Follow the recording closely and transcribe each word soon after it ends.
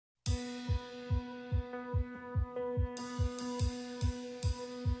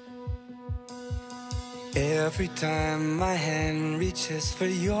Every time my hand reaches for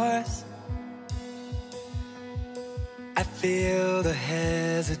yours, I feel the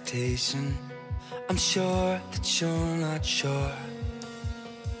hesitation. I'm sure that you're not sure.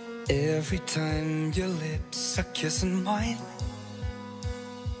 Every time your lips are kissing mine,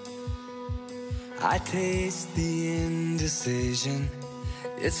 I taste the indecision.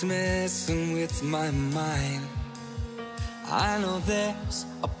 It's messing with my mind. I know there's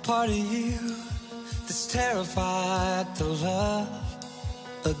a part of you that's terrified to love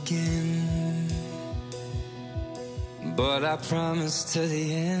again. But I promise to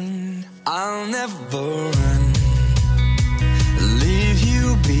the end, I'll never run, leave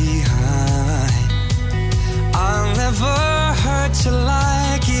you behind. I'll never hurt you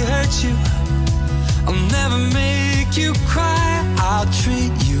like he hurt you. I'll never make you cry. I'll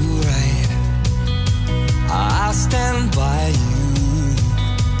treat you right. I'll stand by you.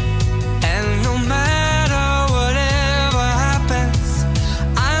 And no matter whatever happens,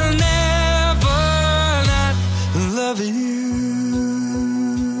 I'll never not love you.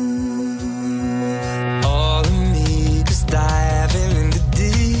 All of me is diving in the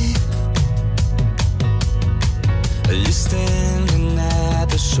deep. You're standing at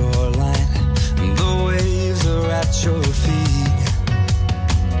the shoreline, the waves are at your feet.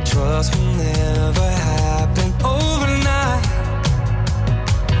 Trust will never happen overnight,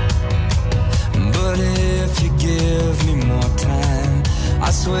 but if you give me more time,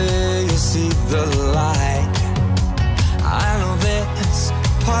 I swear you'll see the light. I know there's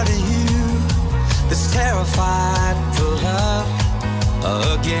part of you that's terrified to love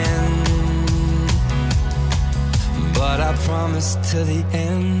again, but I promise to the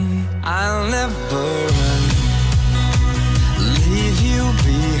end, I'll never run, leave you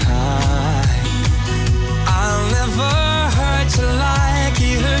behind. I'll never hurt you like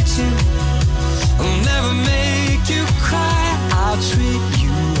he hurt you. I'll never make you cry. I'll treat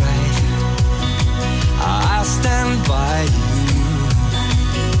you right. I'll stand by you.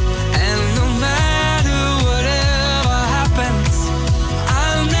 And no matter whatever happens,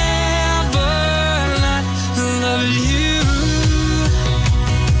 I'll never not love you.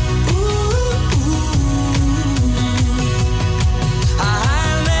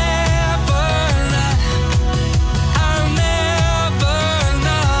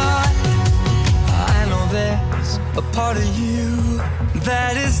 A part of you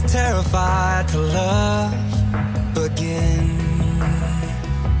that is terrified to love again,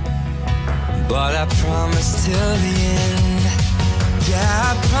 but I promise till the end. Yeah,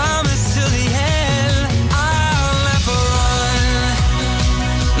 I promise till the end.